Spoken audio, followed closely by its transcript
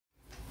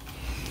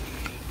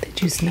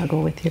Did you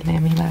snuggle with your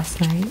lammy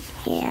last night?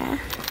 Yeah.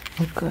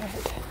 Oh, good.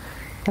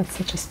 That's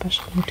such a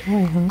special new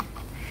toy, huh?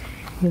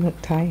 You look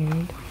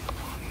tired.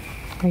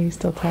 Are you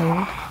still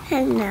tired?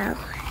 No.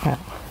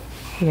 Oh.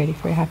 You ready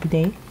for a happy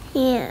day?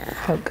 Yeah.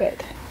 Oh,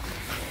 good.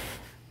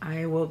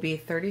 I will be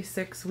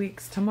 36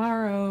 weeks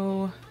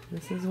tomorrow.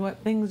 This is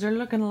what things are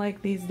looking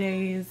like these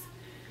days.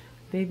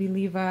 Baby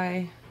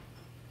Levi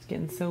is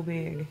getting so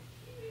big.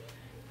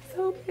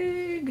 So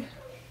big.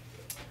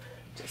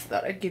 Just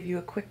thought I'd give you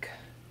a quick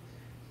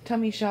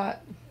tummy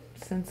shot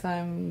since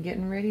I'm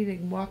getting ready to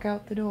walk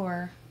out the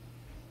door.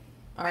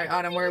 All right,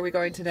 Autumn, where are we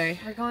going today?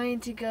 We're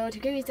going to go to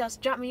Grammy's house,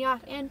 drop me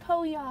off, and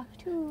Poe off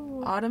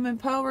too. Autumn and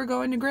Poe, we're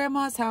going to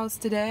Grandma's house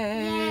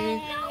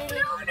today.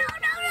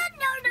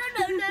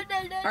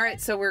 All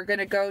right, so we're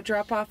gonna go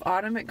drop off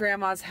Autumn at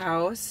Grandma's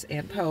house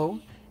and Poe,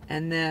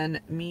 and then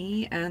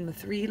me and the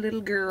 3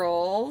 little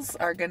girls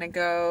are gonna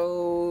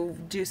go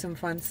do some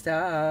fun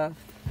stuff.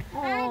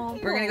 Oh.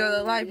 We're gonna go to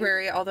the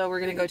library, although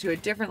we're gonna go to a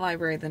different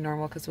library than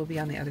normal because we'll be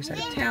on the other side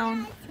of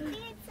town.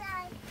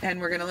 And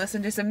we're gonna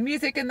listen to some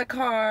music in the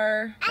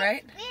car,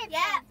 right?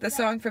 Yeah. The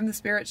song from the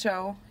Spirit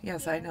Show.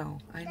 Yes, I know.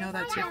 I know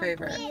that's your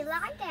favorite.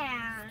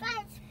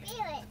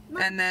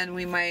 And then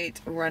we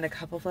might run a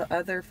couple of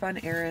other fun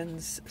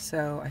errands,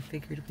 so I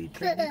figured we'd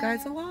bring you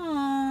guys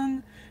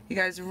along. You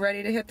guys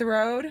ready to hit the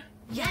road?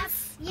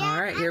 Yes.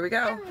 All right, here we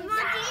go.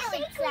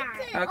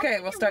 Okay,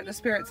 we'll start the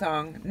Spirit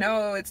song.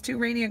 No, it's too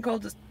rainy and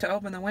cold to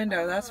open the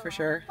window, that's for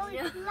sure.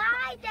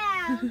 Lie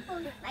down.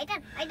 Lie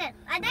down. Lie down.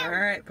 Lie down. All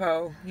right,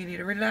 Poe, you need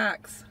to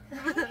relax.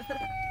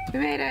 We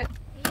made it.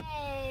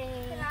 Yay.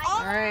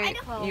 All right,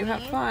 you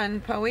have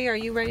fun. Poe, are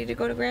you ready to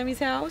go to Grammy's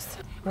house?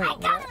 Wait, I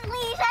got a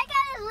leash. I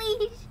got a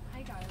leash.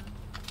 I got him.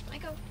 I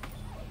go.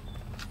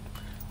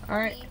 all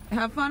right,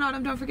 have fun,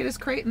 Autumn. Don't forget his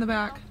crate in the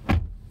back.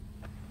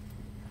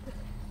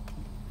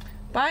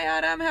 Bye,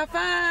 Autumn. Have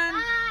fun.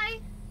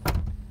 Bye.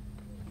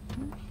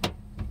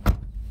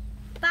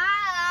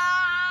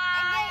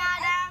 Bye,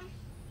 Adam.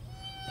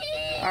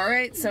 All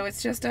right, so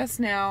it's just us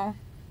now.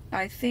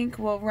 I think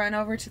we'll run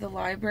over to the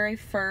library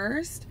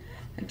first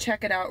and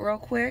check it out real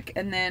quick,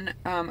 and then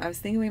I was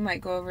thinking we might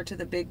go over to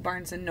the big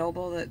Barnes &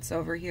 Noble that's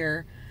over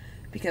here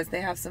because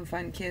they have some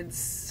fun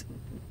kids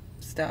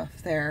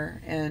stuff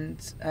there,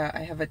 and I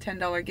have a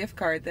 $10 gift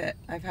card that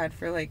I've had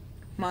for like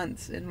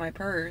months in my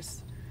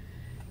purse,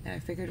 and I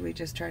figured we'd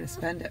just try to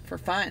spend it for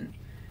fun.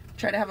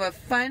 Try to have a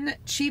fun,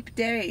 cheap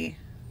day.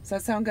 Does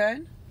that sound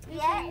good?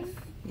 Yes.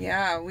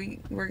 Yeah,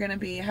 we're gonna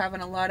be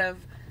having a lot of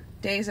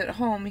days at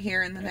home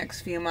here in the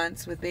next few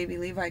months with baby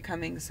Levi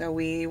coming, so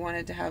we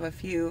wanted to have a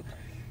few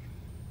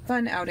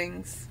fun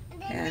outings.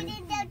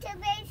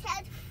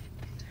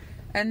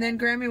 And then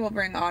Grammy will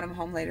bring Autumn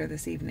home later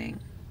this evening.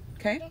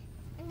 Okay?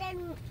 And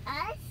then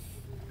us?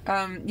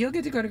 You'll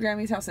get to go to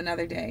Grammy's house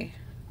another day.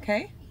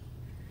 Okay?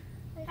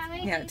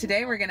 Yeah,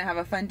 today we're gonna have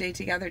a fun day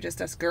together, just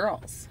us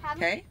girls.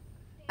 Okay?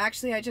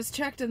 Actually, I just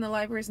checked and the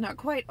library's not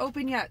quite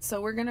open yet,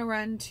 so we're gonna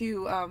run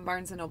to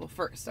Barnes & Noble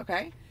first,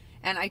 okay?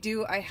 And I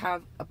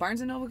have a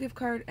Barnes & Noble gift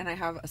card and I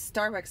have a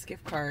Starbucks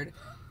gift card,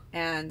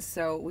 and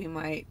so we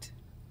might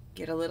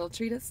get a little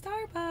treat at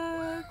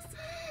Starbucks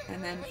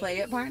and then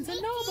play at Barnes &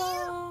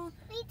 Noble.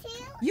 Me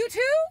too. You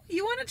too?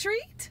 You want a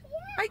treat?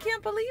 I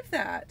can't believe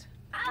that.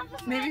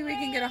 Maybe we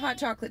can get a hot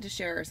chocolate to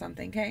share or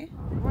something, okay?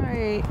 All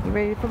right, you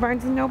ready for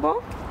Barnes &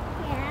 Noble?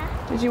 Yeah.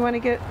 Did you want to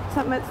get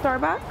something at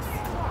Starbucks?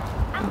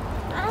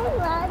 I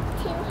love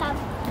to have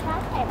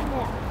chocolate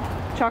milk.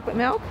 Chocolate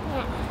milk?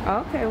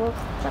 Yeah. Okay, we'll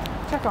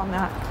check on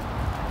that.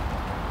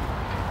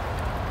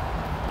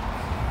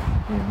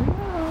 Here we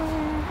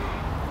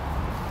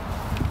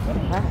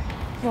are.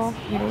 Well,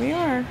 here we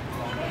are.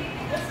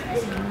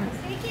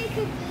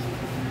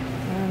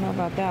 I don't know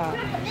about that.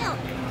 Chocolate milk.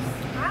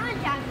 I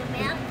want chocolate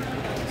milk.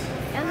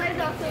 And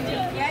there's also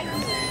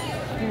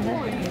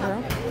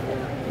Girl,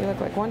 you look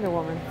like Wonder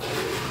Woman.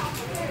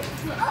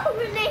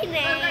 Open it.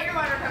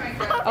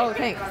 Oh,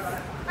 thanks.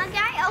 Can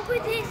I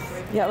open this?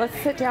 Yeah, let's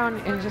sit down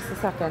in just a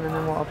second and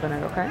then we'll open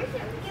it, okay?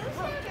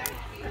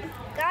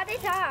 Got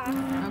it off.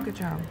 Oh, good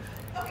job.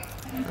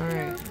 All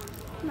right.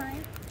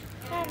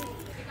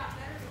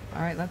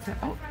 All right, let's...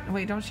 Oh,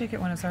 wait, don't shake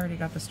it when it's already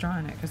got the straw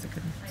in it because it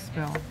could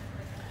spill.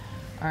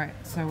 All right,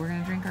 so we're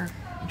going to drink our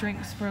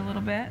drinks for a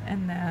little bit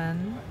and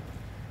then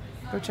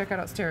go check out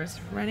upstairs.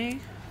 Renee,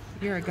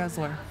 you're a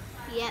guzzler.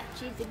 Yep,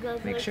 she's a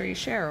good Make sure you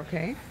share,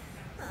 okay?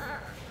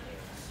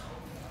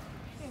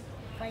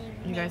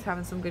 You guys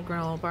having some good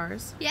granola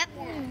bars? Yep.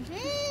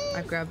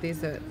 I grabbed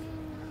these at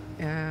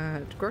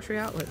Grocery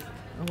Outlet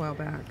a while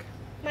back.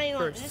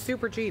 For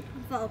super cheap.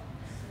 Full.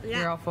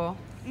 You're all full?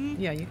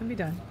 Yeah, you can be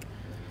done.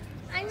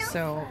 I know.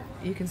 So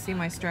you can see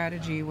my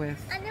strategy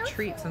with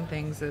treats and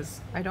things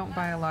is I don't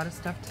buy a lot of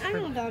stuff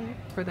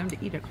for them to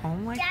eat at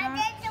home like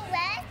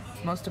that.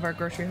 Most of our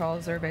grocery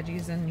hauls are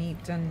veggies and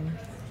meat and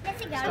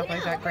stuff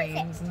like that,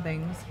 grains and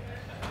things.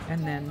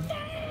 And then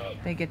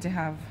they get to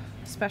have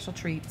special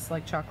treats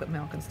like chocolate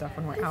milk and stuff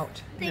when we're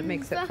out. And it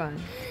makes it fun.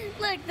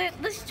 Look,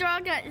 the straw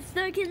got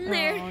stuck in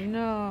there. Oh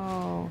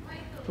no.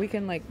 We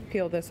can like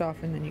peel this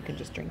off and then you can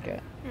just drink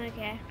it.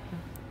 Okay.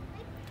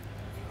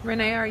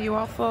 Renee, are you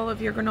all full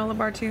of your granola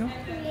bar too?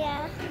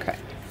 Yeah. Okay.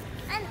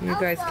 I'm You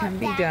guys also can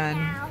be that done.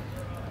 now.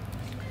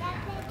 That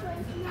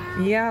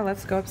now. Yeah,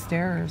 let's go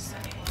upstairs.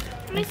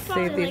 Let's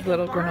save these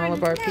little granola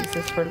bar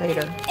pieces for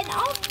later. And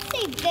I'll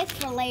save this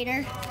for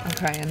later.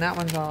 Okay, and that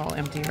one's all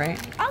empty, right?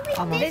 I'll leave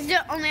Almost. this.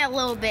 There's only a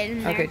little bit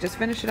in there. Okay, just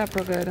finish it up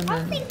real good and I'll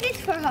then... save this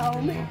for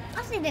home. Okay.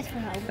 I'll save this for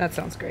home. That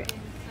sounds great.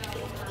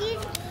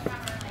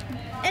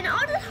 And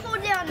I'll just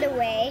hold it on the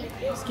way.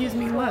 Excuse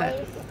me,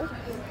 what?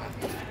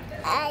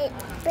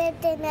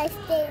 But then I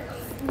stayed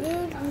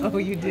snooze me. Oh,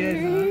 you did,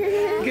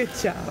 huh? Good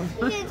job.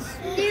 You didn't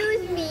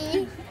snooze me.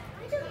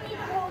 I don't need to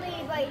hold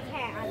anybody's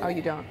hand. Oh,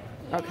 you don't?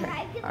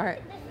 Okay, all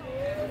right.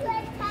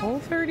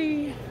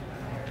 Whole30.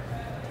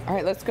 All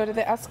right, let's go to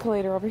the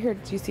escalator over here.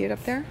 Do you see it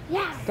up there?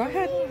 Yeah. Go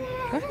ahead.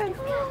 Go ahead.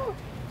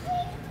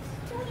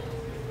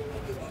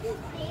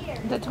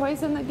 The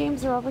toys and the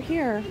games are over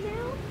here.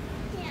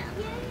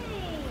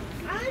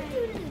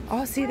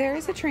 Oh, see, there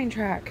is a train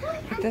track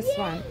with this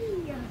one.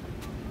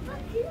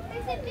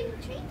 There's a big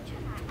train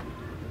track.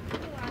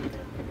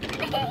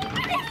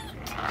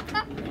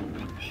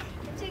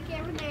 It's okay,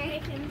 over there. I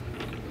can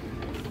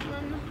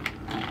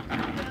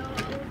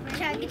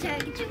chugga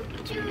chugga choo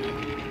choo.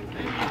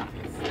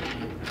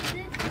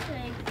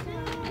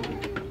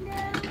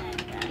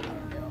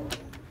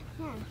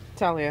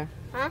 Talia,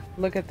 Huh?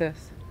 look at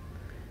this.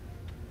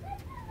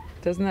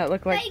 Doesn't that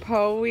look like Thank-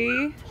 Poe?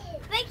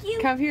 Thank you.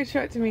 Come here,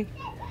 show it to me.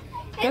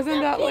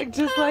 Doesn't that look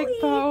just like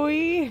Poe?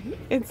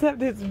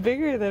 Except it's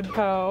bigger than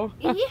Poe.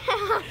 Yeah.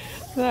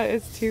 That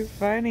is too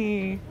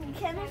funny.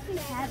 Can I see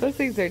that? Those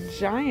things are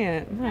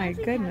giant. My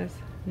goodness.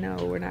 No,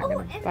 we're not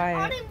going to buy it.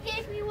 Autumn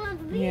gave me one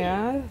of these.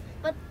 Yeah.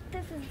 But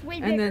this is way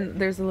bigger. And then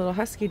there's a little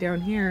husky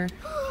down here.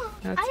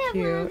 That's I have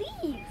cute. one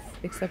of these.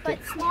 Except but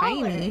it's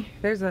smaller. tiny.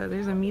 There's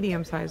a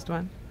medium-sized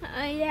one.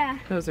 Yeah.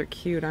 Those are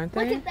cute, aren't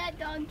Look they? at that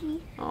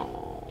doggy.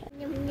 Oh.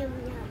 Yum, yum,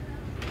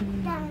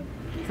 yum. Dog.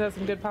 Is that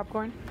some good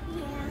popcorn?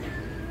 Yeah.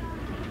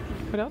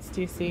 What else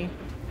do you see?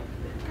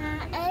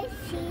 I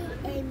see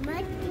a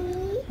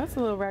monkey. That's a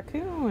little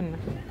raccoon.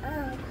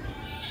 Oh.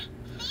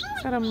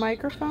 Is that a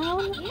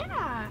microphone?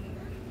 Yeah.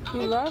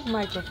 You love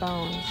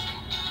microphones.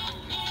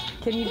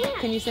 Can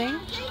you sing? I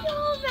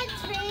know my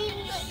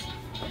trains.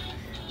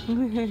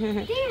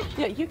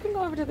 Yeah, you can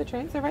go over to the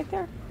trains. They're right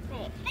there.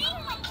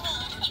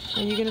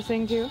 Are you gonna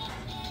sing too?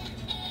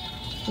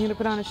 You gonna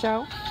put on a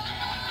show?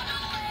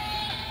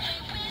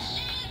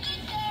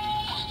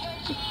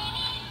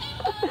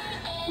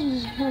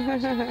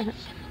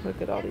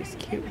 Look at all these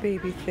cute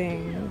baby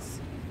things.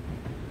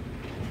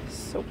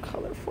 So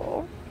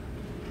colorful.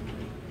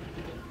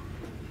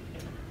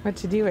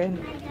 What you doing?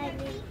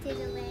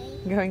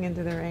 Going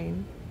into the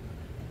rain.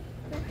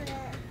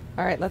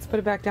 All right, let's put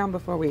it back down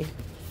before we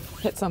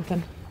hit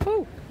something.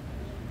 Woo!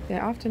 They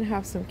often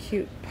have some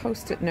cute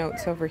post-it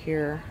notes over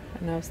here,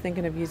 and I was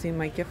thinking of using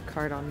my gift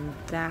card on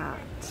that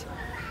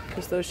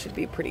because those should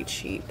be pretty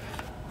cheap.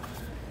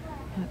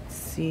 Let's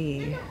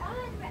see.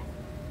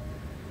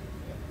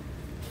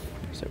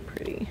 So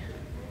pretty.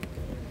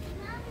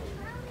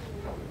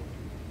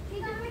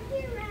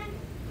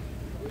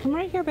 Come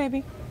right here,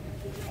 baby.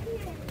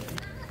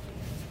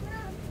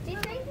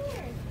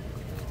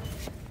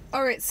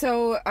 All right,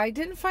 so I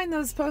didn't find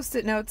those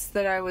post-it notes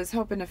that I was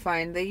hoping to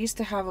find. They used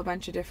to have a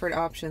bunch of different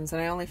options,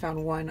 and I only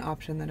found one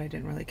option that I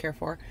didn't really care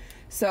for.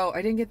 So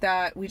I didn't get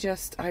that.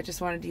 I just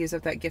wanted to use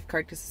up that gift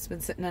card because it's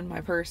been sitting in my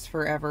purse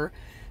forever.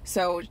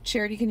 So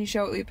Charity, can you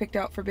show what we picked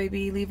out for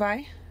baby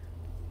Levi?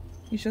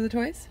 You show the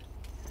toys?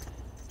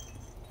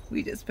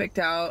 We just picked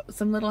out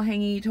some little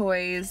hangy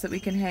toys that we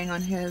can hang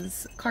on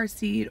his car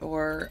seat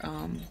or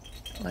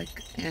like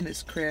in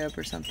his crib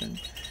or something.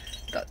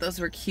 Thought those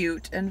were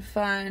cute and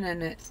fun,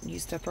 and it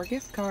used up our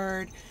gift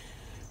card.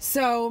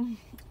 So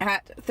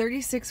at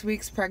 36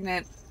 weeks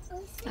pregnant,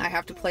 I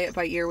have to play it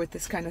by ear with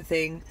this kind of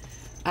thing.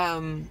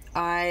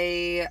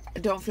 I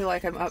don't feel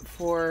like I'm up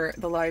for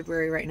the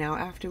library right now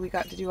after we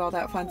got to do all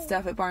that fun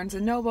stuff at Barnes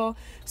 & Noble.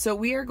 So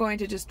we are going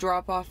to just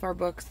drop off our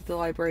books at the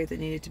library that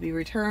needed to be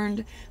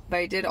returned. But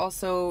I did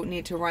also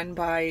need to run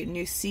by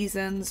New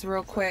Seasons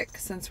real quick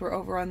since we're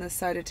over on this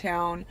side of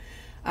town.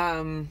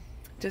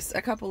 Just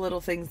a couple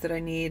little things that I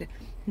need.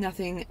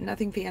 Nothing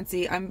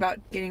fancy. I'm about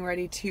getting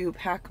ready to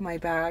pack my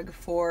bag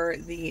for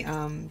the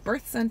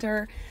birth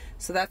center.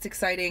 So that's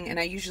exciting, and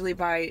I usually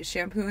buy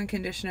shampoo and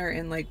conditioner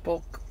in like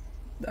bulk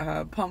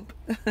pump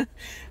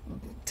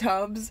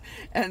tubs,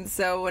 and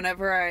so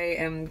whenever I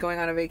am going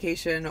on a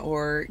vacation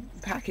or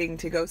packing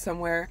to go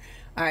somewhere,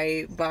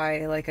 I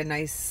buy like a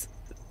nice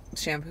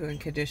shampoo and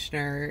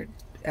conditioner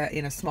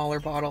in a smaller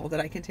bottle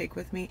that I can take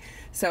with me.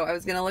 So I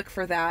was gonna look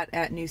for that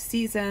at New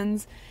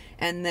Seasons,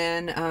 and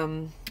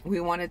then we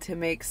wanted to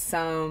make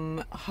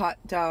some hot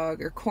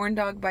dog or corn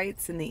dog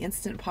bites in the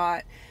Instant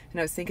Pot, and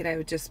I was thinking I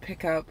would just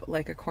pick up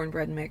like a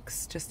cornbread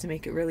mix just to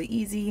make it really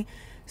easy.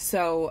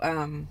 So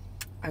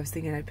I was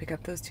thinking I'd pick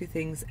up those two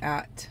things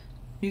at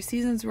New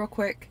Seasons real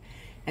quick,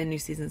 and New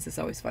Seasons is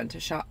always fun to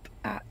shop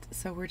at.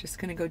 So we're just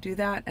gonna go do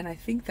that, and I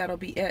think that'll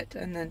be it,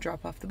 and then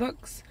drop off the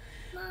books,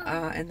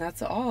 and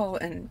that's all.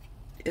 And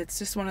it's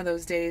just one of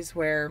those days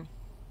where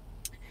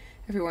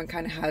everyone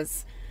kind of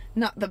has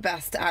not the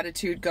best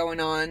attitude going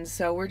on,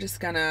 so we're just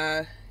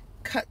gonna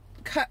cut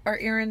our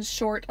errands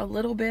short a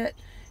little bit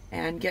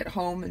and get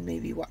home and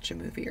maybe watch a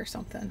movie or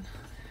something.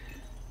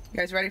 You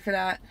guys ready for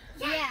that?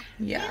 Yeah.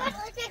 Yeah.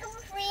 Despicable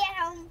 3 at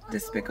home.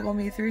 Despicable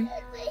Me 3?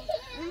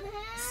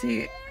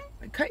 See,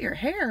 cut your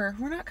hair.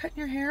 We're not cutting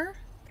your hair.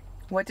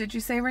 What did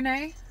you say,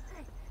 Renee?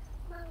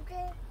 Mom,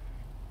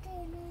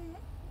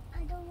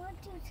 I don't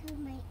want to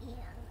my ear.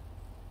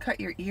 Cut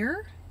your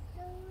ear?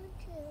 I don't want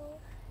to.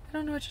 I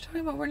don't know what you're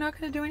talking about. We're not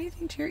going to do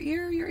anything to your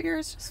ear. Your ear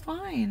is just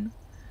fine.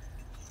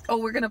 Oh,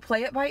 we're going to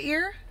play it by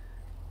ear?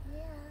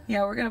 Yeah.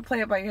 Yeah, we're going to play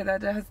it by ear.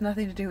 That has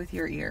nothing to do with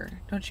your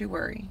ear. Don't you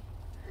worry.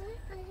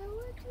 I don't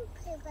want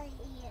to play by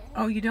ear.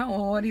 Oh, you don't?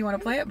 Well, what do you want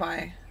to play it by?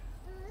 I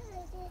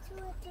just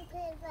want to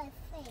play by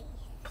face.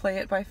 Play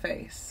it by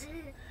face.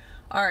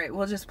 All right,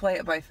 we'll just play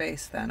it by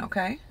face then,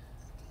 okay?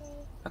 Okay.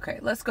 Okay,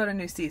 let's go to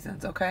New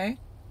Seasons, okay?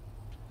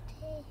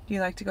 Okay. Do you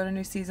like to go to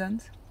New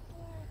Seasons?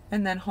 Yeah.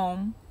 And then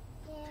home?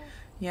 Yeah.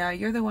 Yeah,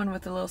 you're the one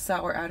with the little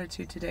sour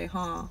attitude today,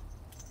 huh?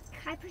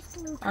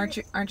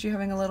 Aren't you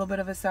having a little bit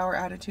of a sour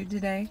attitude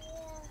today?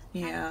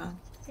 Yeah,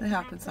 it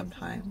happens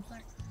sometimes.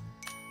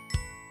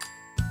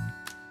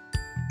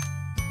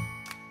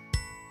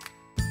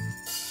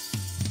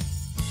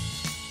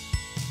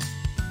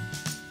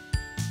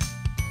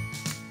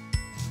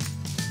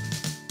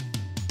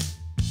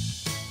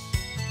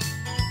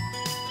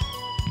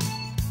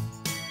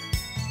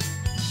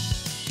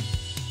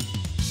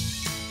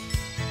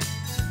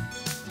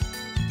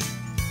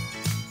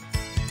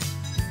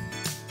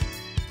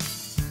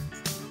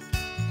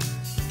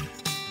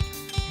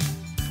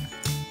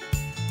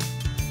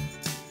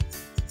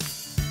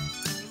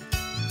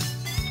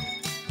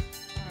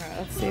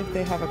 Let's see if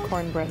they have a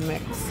cornbread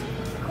mix.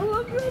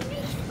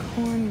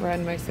 Cornbread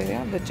mix. They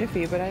have the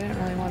Jiffy, but I didn't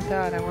really want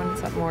that. I wanted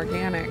something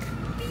organic. I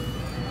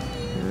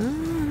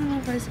don't know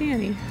if I see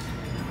any.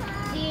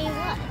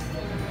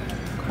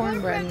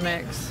 Cornbread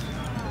mix.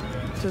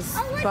 Does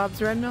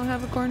Bob's Red Mill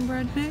have a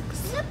cornbread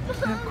mix?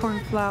 They have corn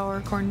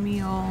flour,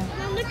 cornmeal.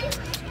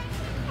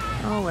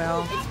 Oh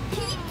well. It's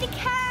Pete the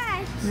cat.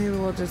 Maybe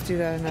we'll just do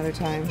that another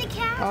time. Pete the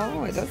cat.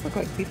 Oh, it does look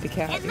like Pete the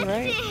Cat. You're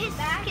right. His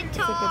guitar. It's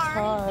a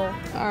guitar.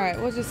 Alright,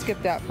 we'll just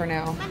skip that for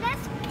now. But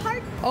that's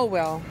part. Oh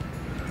well.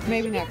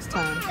 Maybe next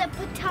time.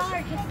 The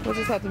guitar. We'll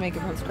just have to make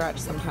it from scratch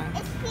sometime.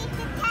 It's Pete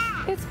the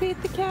cat. It's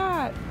Pete the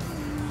Cat.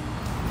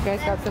 You guys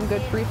got some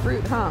good free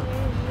fruit, huh?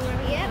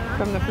 Yep.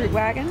 From the fruit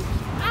wagon?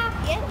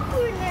 Yep.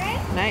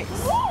 Nice.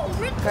 Whoa,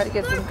 Gotta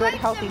get some good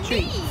healthy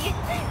treats.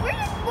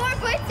 Where's more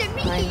bites than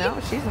me? I know,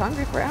 she's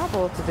hungry for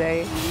apple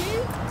today.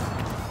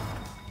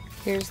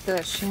 Here's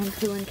the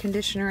shampoo and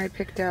conditioner I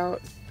picked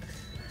out.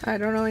 I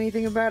don't know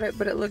anything about it,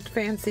 but it looked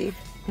fancy.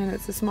 And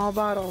it's a small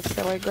bottle,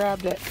 so I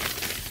grabbed it.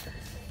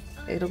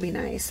 It'll be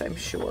nice, I'm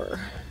sure.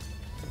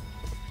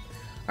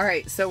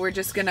 Alright, so we're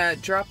just gonna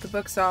drop the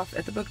books off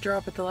at the book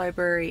drop at the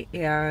library,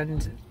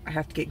 and I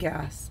have to get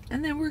gas.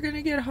 And then we're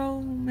gonna get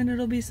home, and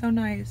it'll be so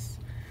nice.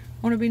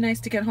 Won't it be nice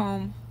to get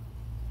home?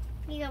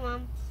 You go,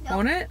 Mom.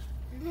 Won't it?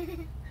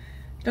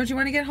 Don't you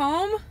want to get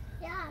home?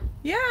 Yeah.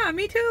 Yeah,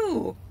 me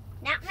too.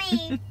 Not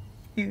me.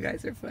 You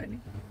guys are funny.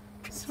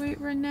 Sweet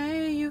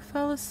Renee, you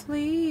fell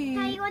asleep.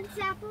 Now you want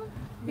this apple?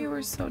 You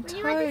were so Do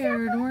you want this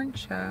tired, apple?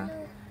 weren't you?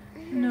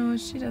 No,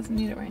 she doesn't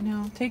need it right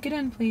now. Take it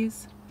in,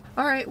 please.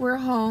 All right, we're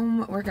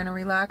home. We're gonna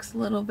relax a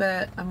little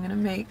bit. I'm gonna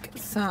make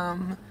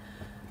some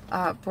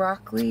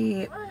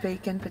broccoli,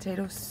 bacon,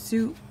 potato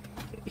soup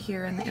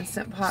here in the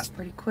Instant Pot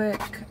pretty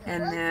quick.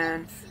 And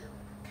then,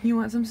 you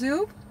want some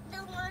soup?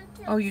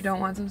 Oh, you don't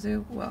want some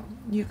soup? Well,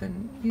 you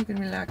can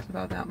relax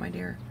about that, my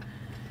dear.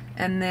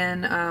 And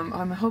then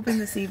I'm hoping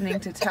this evening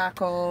to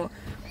tackle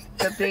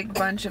the big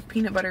bunch of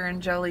peanut butter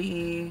and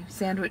jelly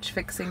sandwich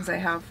fixings I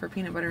have for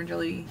peanut butter and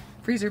jelly,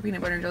 freezer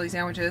peanut butter and jelly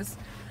sandwiches.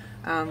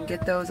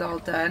 Get those all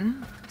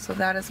done. So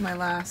that is my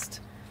last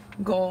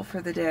goal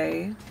for the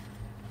day.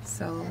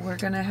 So we're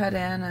gonna head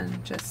in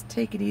and just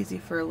take it easy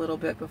for a little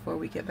bit before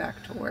we get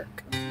back to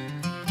work.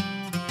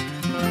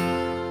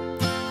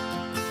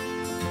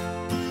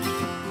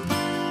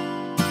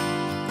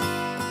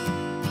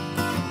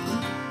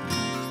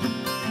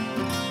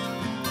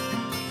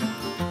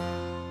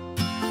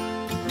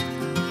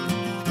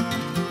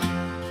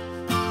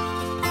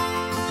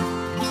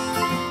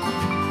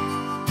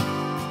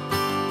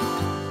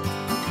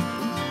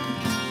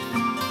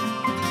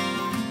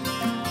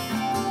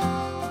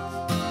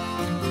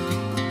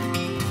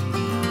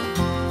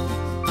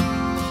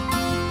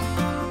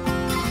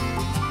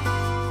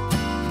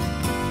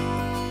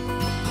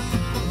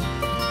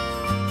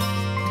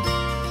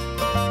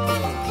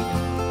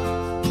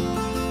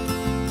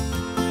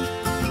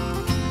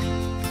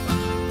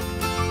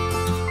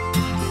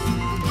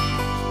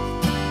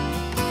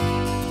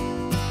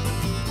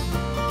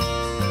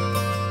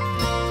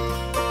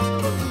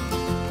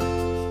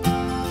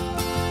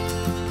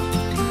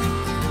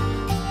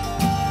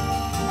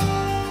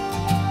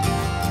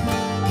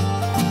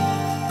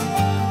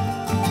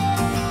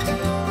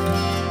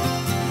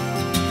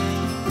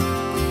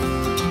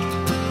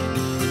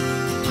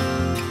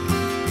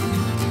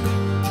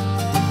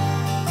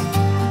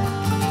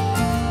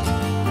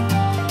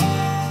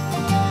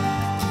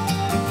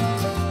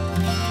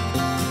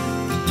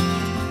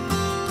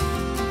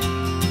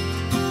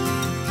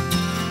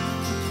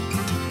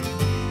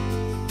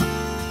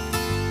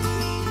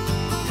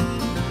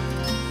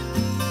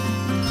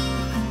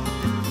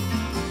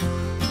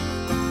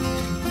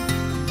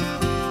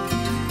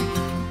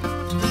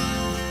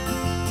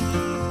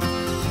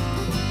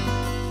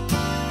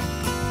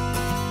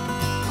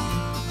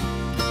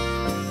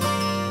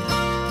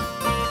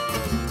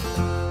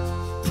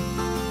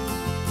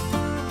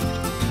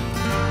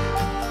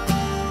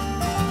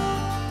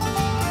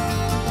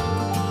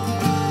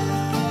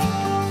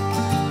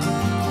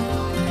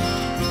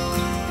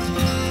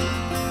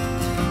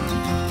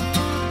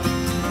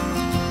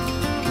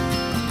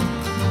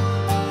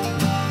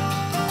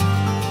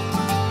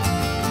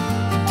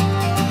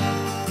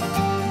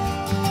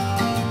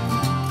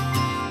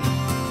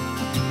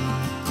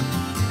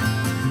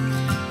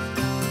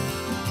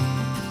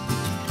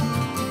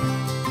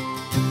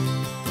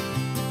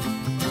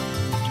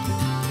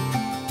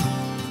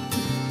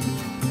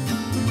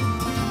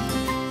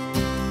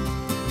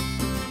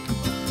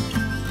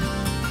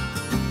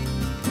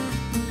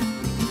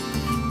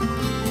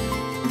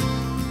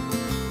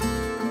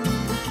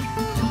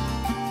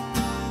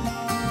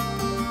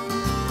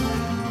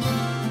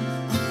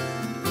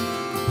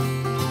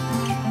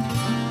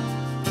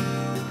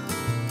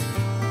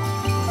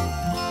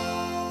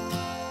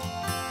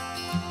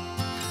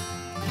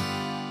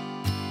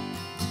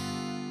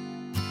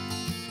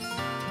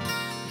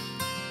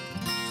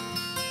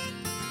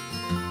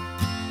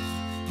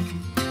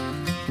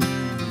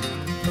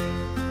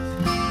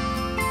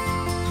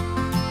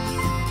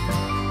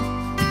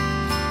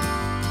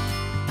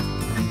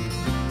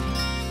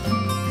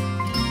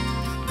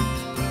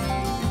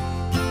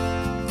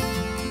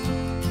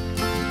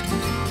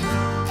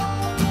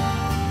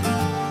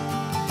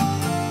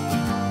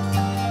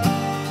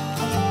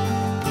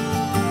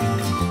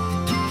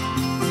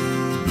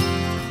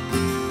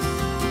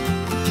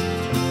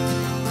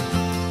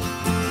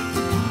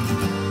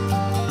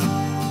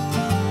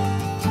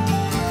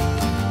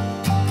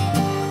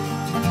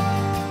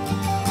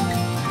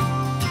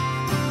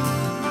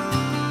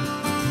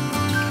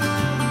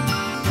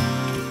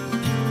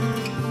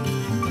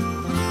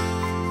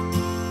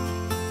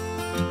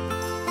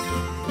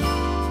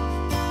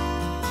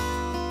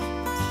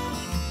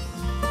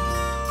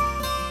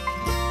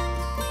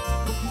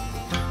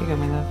 you go,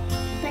 my love.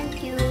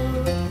 Thank you.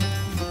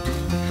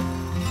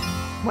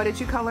 What did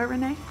you color,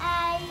 Renee?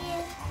 Us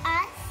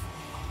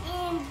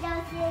and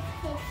those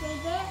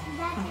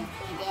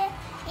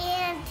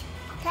and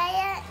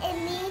Kaya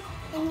and me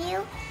and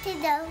you to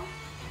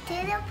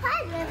the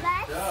park with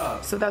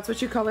us. So that's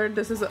what you colored.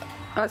 This is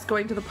us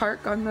going to the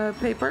park on the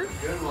paper?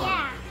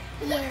 Yeah.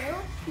 You,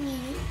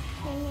 me,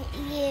 and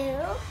you,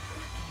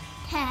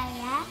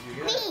 Kaya,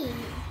 me.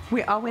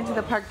 We all went to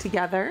the park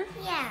together.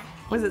 Yeah.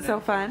 Was it so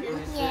fun?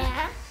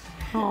 Yeah.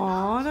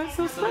 Oh, that's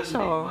so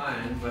special.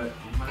 And then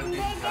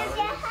there's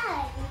a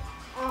hug.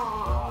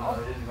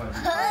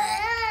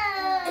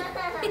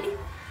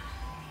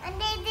 And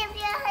they give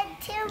you a hug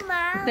too,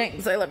 Mom.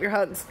 Thanks, I love your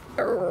hugs.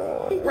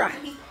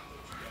 Right.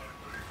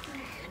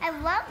 I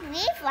love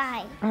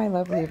Levi. I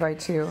love Levi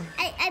too.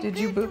 Did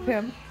you boop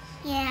him?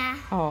 Yeah.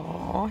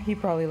 Oh, he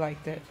probably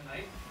liked it.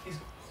 He's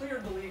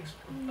cleared the league's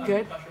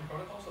Good. concussion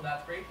protocol, so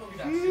that's great. He'll be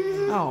back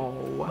soon.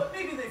 Oh. But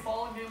maybe they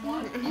fall in game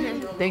one.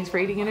 Thanks for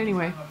eating it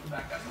anyway.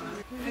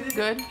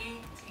 Good. 18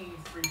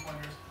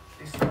 3-pointers.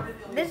 They started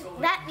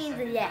That means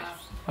a yes.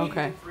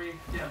 Okay.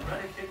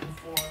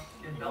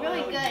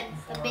 Really good.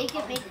 The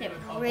bacon makes it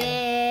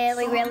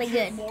really, really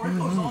good.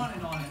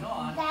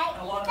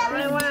 I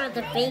really wanted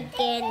the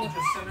bacon.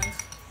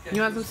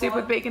 You want some soup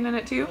with bacon in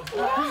it too?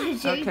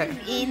 Okay.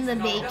 Eating the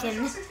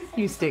bacon.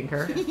 You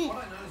stinker.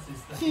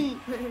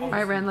 All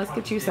right, Ren, let's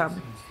get you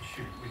some.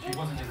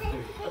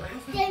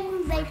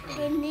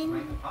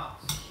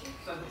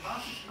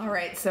 All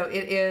right, so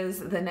it is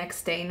the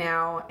next day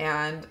now,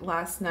 and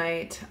last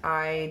night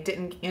I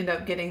didn't end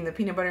up getting the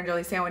peanut butter and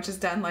jelly sandwiches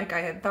done like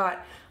I had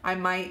thought I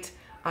might.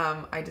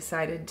 I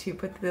decided to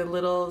put the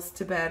littles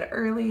to bed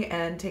early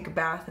and take a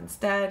bath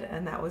instead,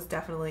 and that was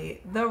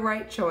definitely the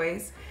right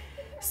choice.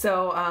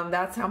 So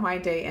that's how my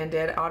day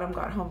ended. Autumn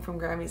got home from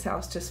Grammy's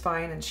house just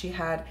fine, and she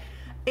had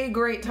a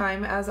great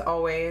time as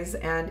always.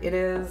 And it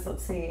is,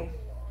 let's see,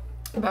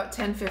 about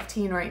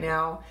 10:15 right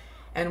now,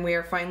 and we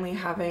are finally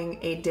having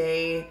a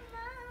day.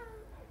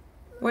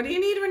 What do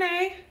you need,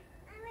 Renee?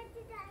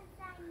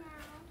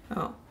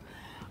 Oh,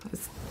 I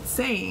was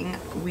saying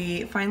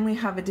we finally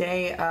have a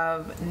day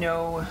of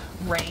no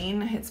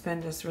rain. It's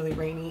been just really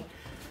rainy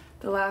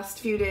the last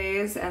few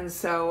days, and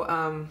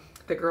so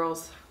the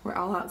girls were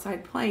all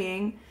outside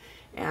playing,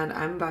 and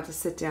I'm about to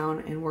sit down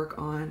and work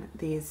on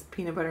these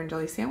peanut butter and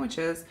jelly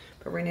sandwiches,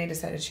 but Renee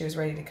decided she was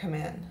ready to come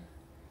in.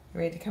 You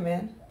ready to come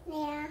in?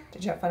 Yeah.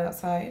 Did you have fun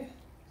outside?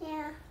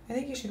 Yeah. I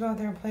think you should go out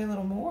there and play a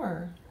little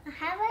more.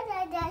 How about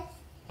I just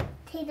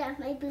take off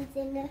my boots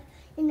and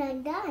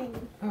I'm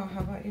done? Oh,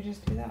 how about you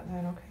just do that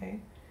then, okay?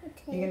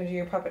 Okay. You gonna do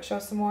your puppet show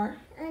some more?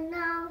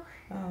 No.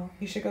 Oh,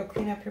 you should go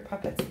clean up your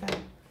puppets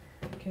then.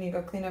 Can you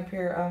go clean up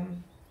your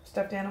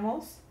stuffed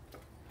animals?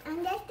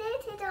 I'm just going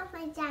to take off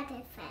my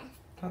jacket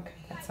first. Okay,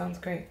 that sounds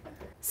great.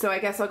 So I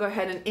guess I'll go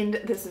ahead and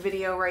end this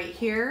video right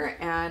here,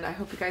 and I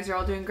hope you guys are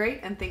all doing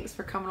great, and thanks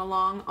for coming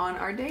along on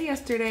our day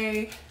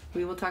yesterday.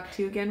 We will talk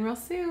to you again real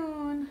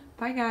soon.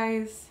 Bye,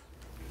 guys.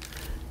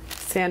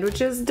 Sandwich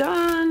is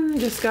done.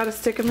 Just gotta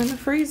stick them in the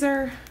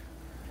freezer.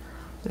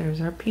 There's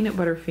our peanut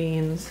butter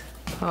fiends.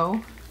 Poe,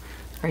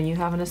 are you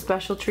having a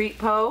special treat,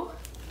 Poe?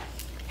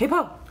 Hey,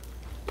 Poe.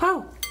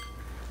 Poe.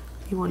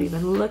 You won't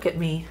even look at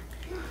me.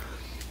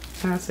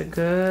 That's a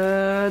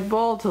good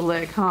bowl to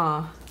lick,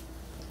 huh?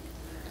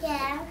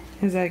 Yeah.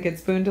 Is that a good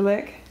spoon to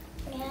lick?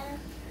 Yeah.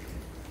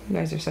 You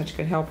guys are such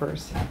good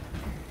helpers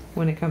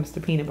when it comes to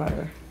peanut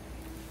butter.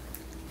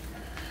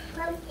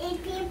 From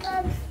 18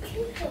 bucks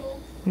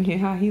too.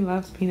 Yeah, he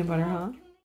loves peanut butter, huh?